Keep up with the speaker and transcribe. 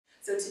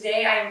So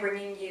today I am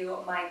bringing you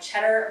my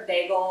cheddar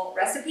bagel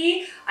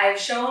recipe. I've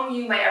shown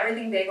you my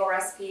everything bagel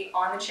recipe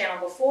on the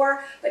channel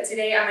before, but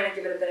today I'm going to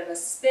give it a bit of a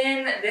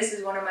spin. This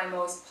is one of my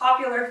most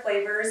popular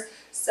flavors,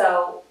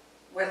 so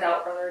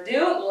without further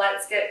ado,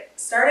 let's get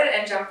started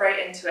and jump right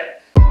into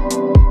it.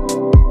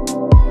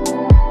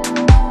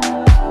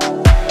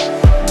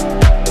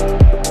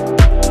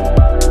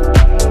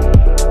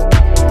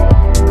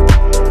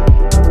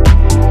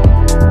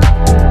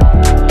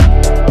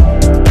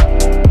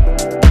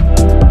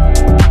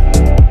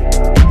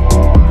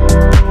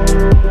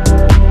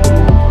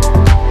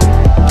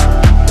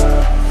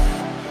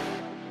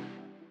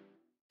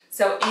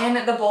 So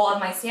in the bowl of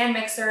my stand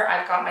mixer,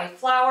 I've got my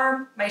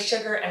flour, my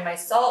sugar, and my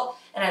salt.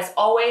 And as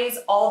always,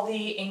 all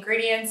the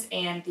ingredients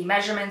and the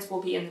measurements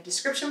will be in the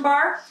description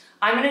bar.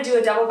 I'm gonna do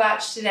a double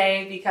batch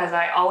today because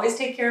I always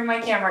take care of my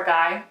camera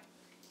guy.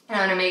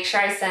 And I'm gonna make sure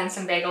I send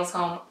some bagels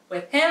home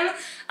with him.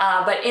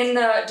 But in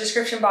the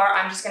description bar,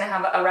 I'm just gonna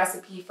have a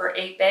recipe for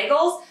 8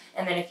 bagels.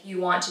 And then if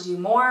you want to do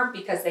more,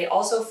 because they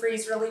also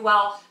freeze really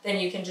well, then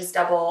you can just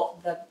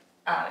double the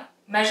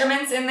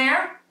measurements in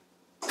there.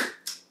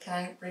 Can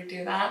I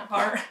redo that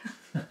part?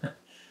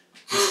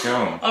 Let's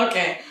go.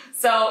 Okay,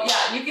 so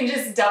yeah, you can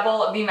just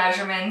double the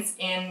measurements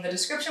in the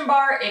description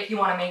bar if you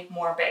want to make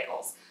more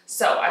bagels.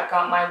 So I've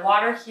got my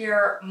water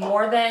here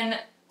more than,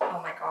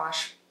 oh my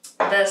gosh,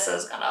 this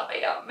is gonna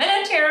be a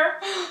minute here.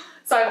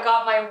 So I've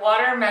got my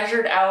water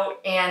measured out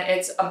and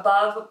it's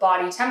above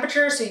body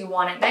temperature, so you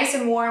want it nice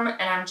and warm,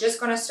 and I'm just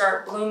gonna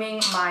start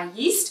blooming my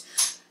yeast.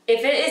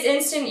 If it is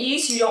instant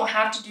yeast, you don't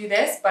have to do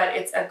this, but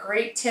it's a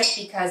great tip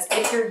because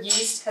if your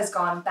yeast has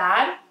gone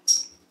bad,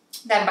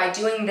 then by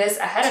doing this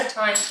ahead of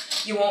time,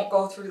 you won't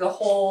go through the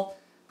whole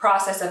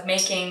process of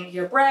making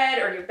your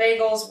bread or your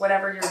bagels,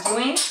 whatever you're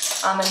doing,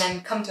 and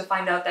then come to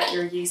find out that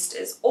your yeast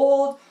is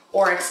old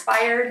or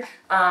expired,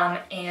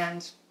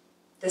 and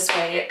this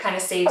way it kind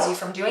of saves you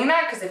from doing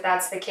that, because if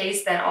that's the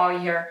case, then all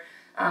you're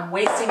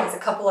wasting is a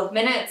couple of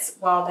minutes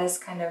while this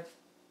kind of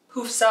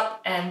poofs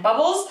up and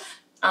bubbles.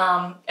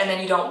 And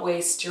then you don't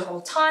waste your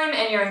whole time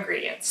and your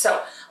ingredients.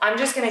 So I'm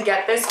just gonna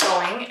get this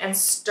going and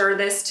stir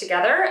this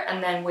together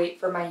and then wait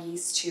for my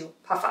yeast to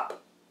puff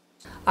up.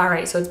 All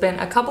right, so it's been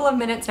a couple of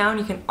minutes now and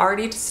you can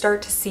already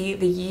start to see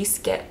the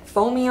yeast get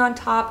foamy on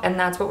top, and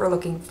that's what we're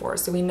looking for.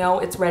 So we know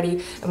it's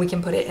ready and we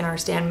can put it in our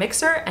stand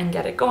mixer and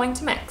get it going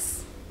to mix.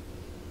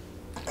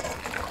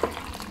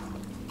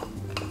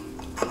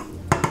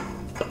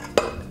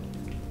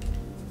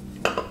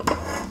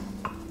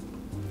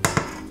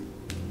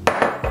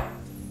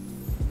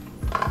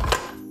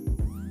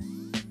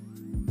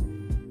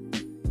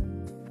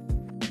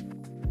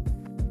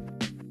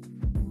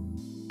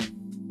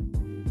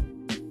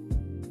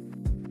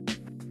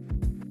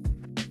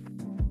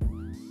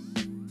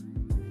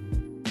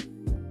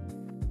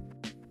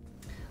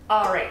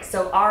 All right,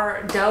 so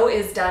our dough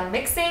is done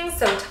mixing,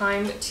 so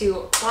time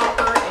to plop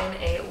her in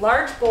a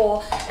large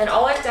bowl. And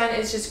all I've done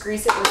is just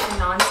grease it with the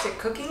non-stick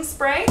cooking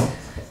spray,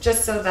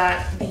 just so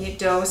that the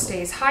dough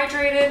stays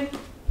hydrated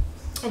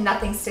and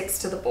nothing sticks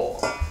to the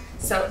bowl.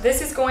 So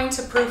this is going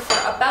to proof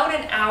for about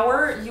an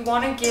hour. You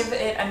want to give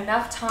it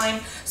enough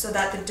time so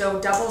that the dough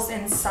doubles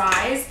in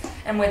size.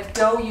 And with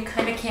dough, you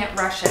kind of can't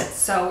rush it.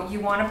 So you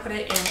want to put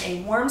it in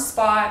a warm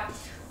spot,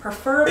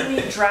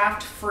 preferably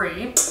draft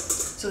free,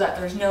 so that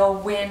there's no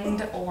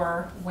wind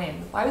or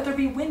wind. Why would there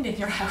be wind in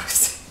your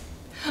house?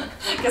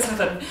 I guess if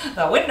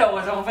the window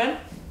was open.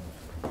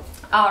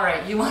 All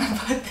right, you want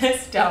to put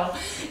this dough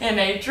in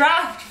a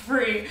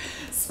draft-free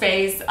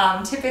space,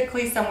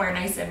 typically somewhere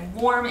nice and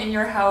warm in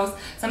your house.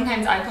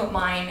 Sometimes I put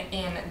mine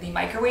in the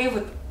microwave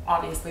with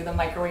obviously the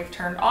microwave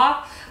turned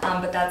off,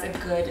 but that's a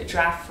good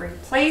draft-free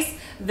place.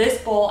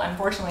 This bowl,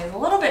 unfortunately, is a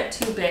little bit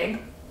too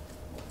big,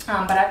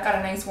 but I've got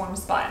a nice warm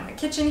spot in the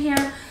kitchen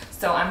here.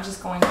 So I'm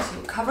just going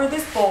to cover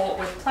this bowl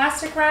with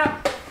plastic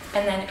wrap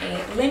and then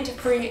a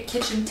lint-free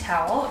kitchen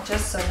towel,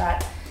 just so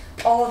that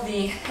all of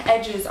the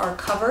edges are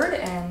covered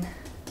and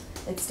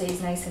it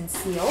stays nice and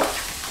sealed.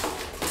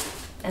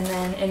 And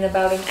then in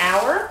about an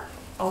hour,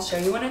 I'll show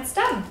you when it's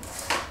done.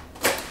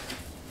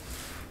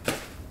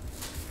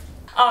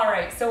 All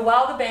right, so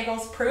while the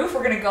bagel's proof,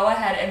 we're gonna go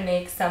ahead and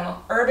make some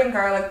herb and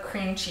garlic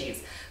cream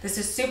cheese. This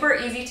is super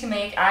easy to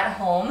make at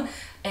home,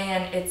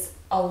 and it's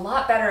a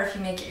lot better if you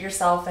make it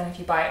yourself than if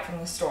you buy it from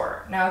the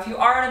store. Now, if you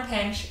are in a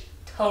pinch,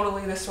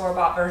 totally the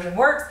store-bought version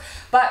works,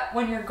 but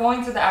when you're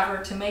going through the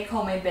effort to make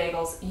homemade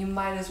bagels, you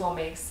might as well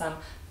make some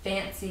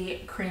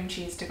fancy cream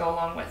cheese to go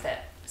along with it.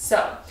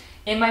 So,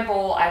 in my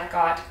bowl, I've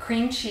got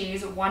cream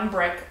cheese, 1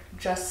 brick,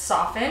 just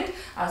softened,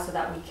 so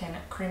that we can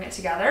cream it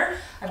together.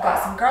 I've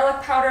got some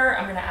garlic powder,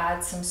 I'm gonna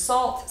add some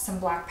salt, some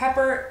black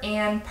pepper,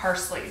 and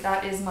parsley.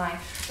 That is my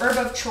herb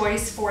of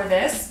choice for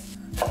this.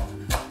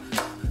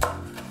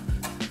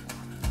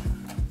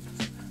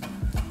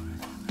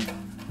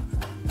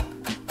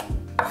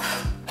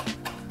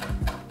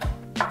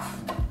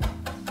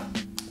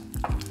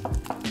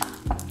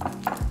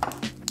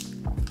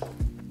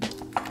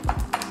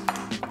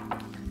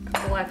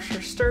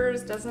 Extra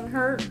stirs doesn't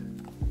hurt.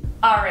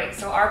 Alright,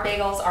 so our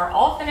bagels are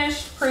all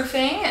finished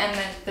proofing and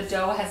the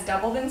dough has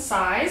doubled in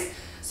size.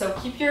 So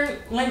keep your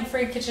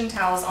lint-free kitchen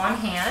towels on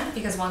hand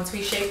because once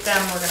we shape them,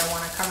 we're going to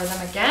want to cover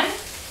them again.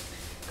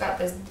 Got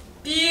this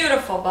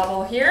beautiful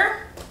bubble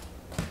here.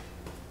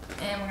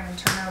 And we're going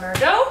to turn out our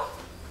dough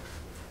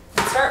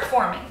and start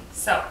forming.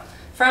 So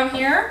from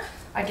here,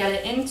 I get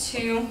it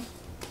into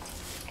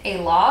a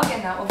log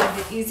and that will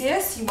be the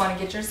easiest. You want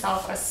to get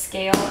yourself a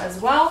scale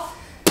as well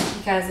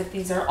because if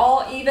these are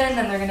all even,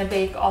 then they're going to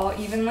bake all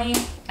evenly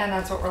and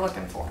that's what we're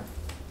looking for.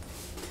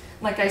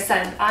 Like I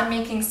said, I'm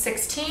making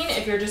 16.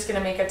 If you're just going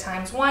to make a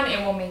 ×1,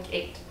 it will make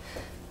 8.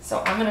 So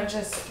I'm going to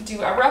just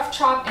do a rough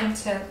chop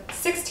into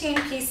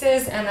 16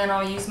 pieces and then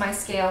I'll use my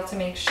scale to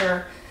make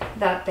sure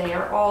that they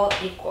are all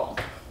equal.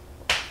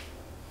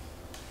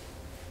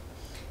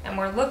 And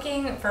we're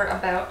looking for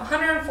about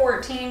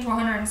 114 to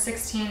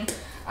 116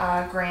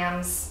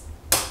 grams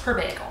per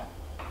bagel.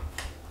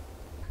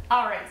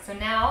 Alright, so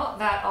now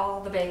that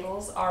all the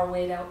bagels are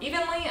weighed out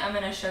evenly, I'm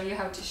going to show you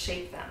how to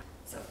shape them.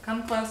 So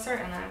come closer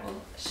and I will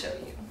show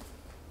you.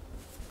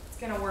 It's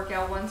going to work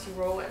out once you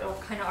roll it. It'll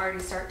kind of already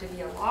start to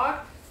be a log.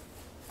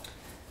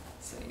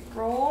 So you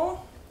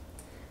roll,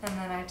 and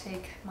then I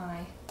take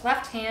my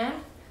left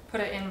hand,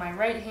 put it in my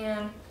right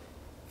hand,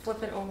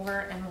 flip it over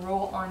and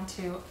roll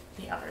onto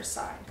the other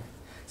side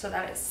so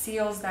that it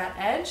seals that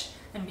edge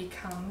and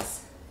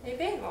becomes a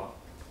bagel.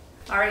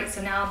 Alright,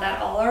 so now that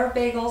all our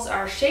bagels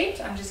are shaped,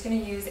 I'm just going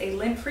to use a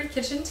lint-free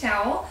kitchen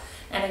towel.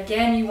 And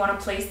again, you want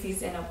to place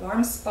these in a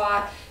warm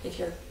spot. If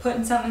you're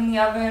putting something in the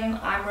oven,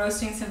 I'm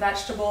roasting some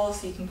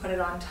vegetables, so you can put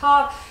it on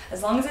top,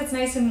 as long as it's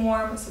nice and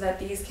warm so that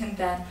these can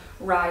then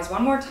rise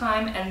one more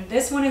time. And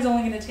this one is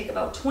only going to take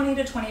about 20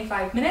 to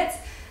 25 minutes,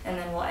 and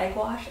then we'll egg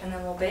wash, and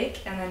then we'll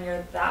bake, and then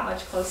you're that much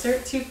closer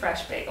to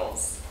fresh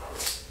bagels.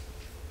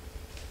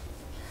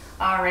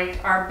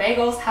 Alright, our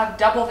bagels have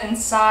doubled in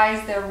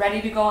size. They're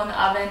ready to go in the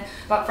oven.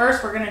 But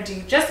first we're going to do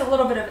just a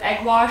little bit of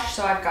egg wash.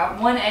 So I've got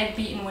 1 egg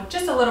beaten with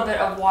just a little bit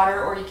of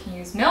water, or you can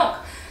use milk.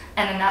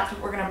 And then that's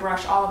what we're going to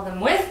brush all of them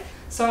with.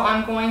 So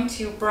I'm going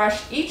to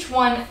brush each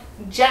one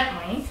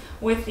gently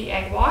with the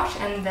egg wash,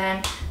 and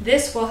then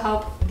this will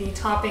help the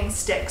topping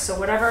stick. So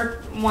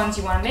whatever ones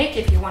you want to make,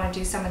 if you want to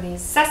do some of these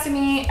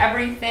sesame,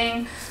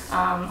 everything,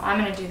 I'm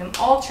going to do them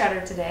all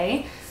cheddar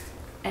today.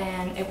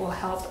 And it will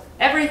help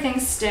everything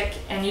stick,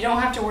 and you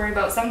don't have to worry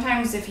about,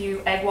 sometimes if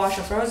you egg wash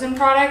a frozen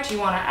product, you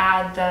want to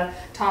add the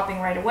topping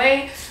right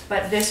away,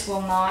 but this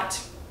will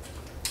not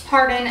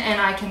harden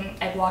and I can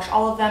egg wash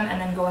all of them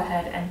and then go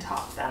ahead and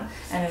top them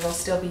and it'll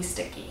still be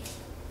sticky.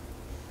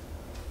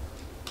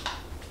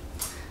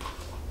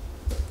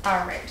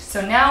 Alright,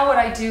 so now what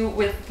I do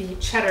with the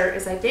cheddar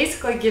is I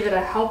basically give it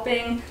a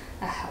heaping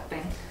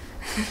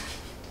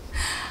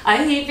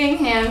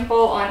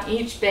handful on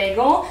each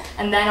bagel,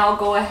 and then I'll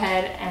go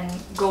ahead and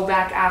go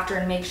back after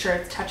and make sure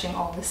it's touching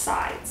all the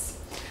sides.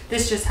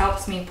 This just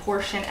helps me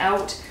portion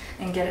out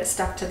and get it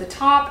stuck to the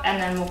top,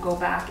 and then we'll go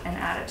back and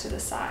add it to the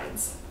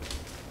sides.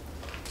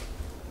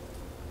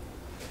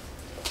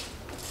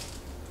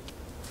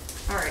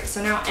 Alright,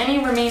 so now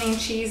any remaining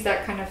cheese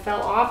that kind of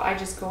fell off, I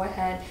just go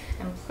ahead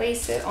and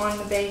place it on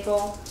the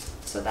bagel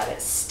so that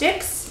it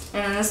sticks.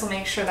 And then this will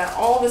make sure that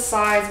all the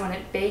sides, when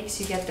it bakes,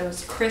 you get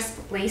those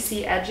crisp,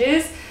 lacy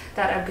edges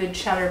that a good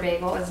cheddar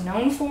bagel is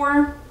known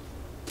for.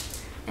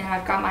 And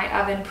I've got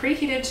my oven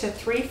preheated to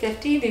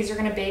 350. These are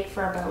going to bake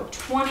for about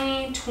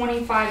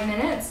 20-25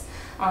 minutes.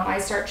 I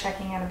start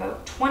checking at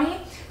about 20.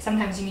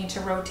 Sometimes you need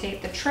to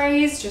rotate the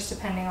trays, just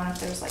depending on if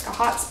there's like a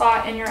hot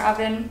spot in your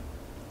oven.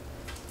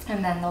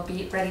 And then they'll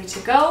be ready to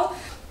go.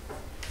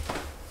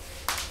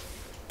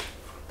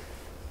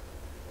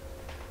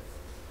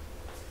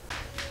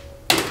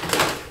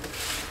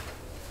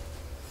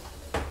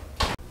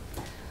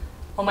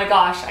 Oh my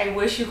gosh, I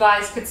wish you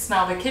guys could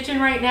smell the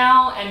kitchen right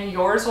now, and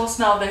yours will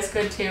smell this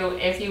good too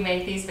if you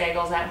make these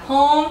bagels at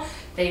home.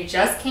 They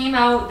just came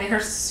out,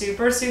 they're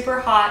super, super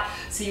hot,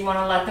 so you want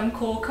to let them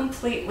cool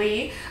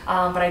completely,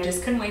 but I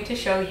just couldn't wait to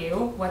show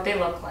you what they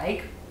look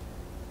like.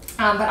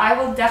 But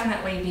I will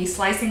definitely be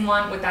slicing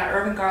one with that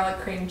herb and garlic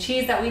cream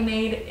cheese that we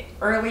made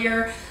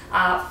earlier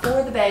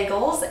for the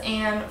bagels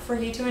and for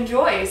you to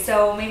enjoy.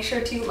 So make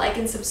sure to like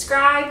and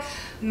subscribe.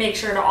 Make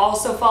sure to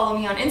also follow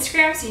me on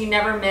Instagram so you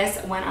never miss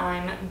when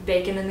I'm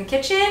baking in the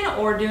kitchen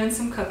or doing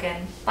some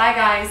cooking. Bye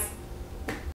guys.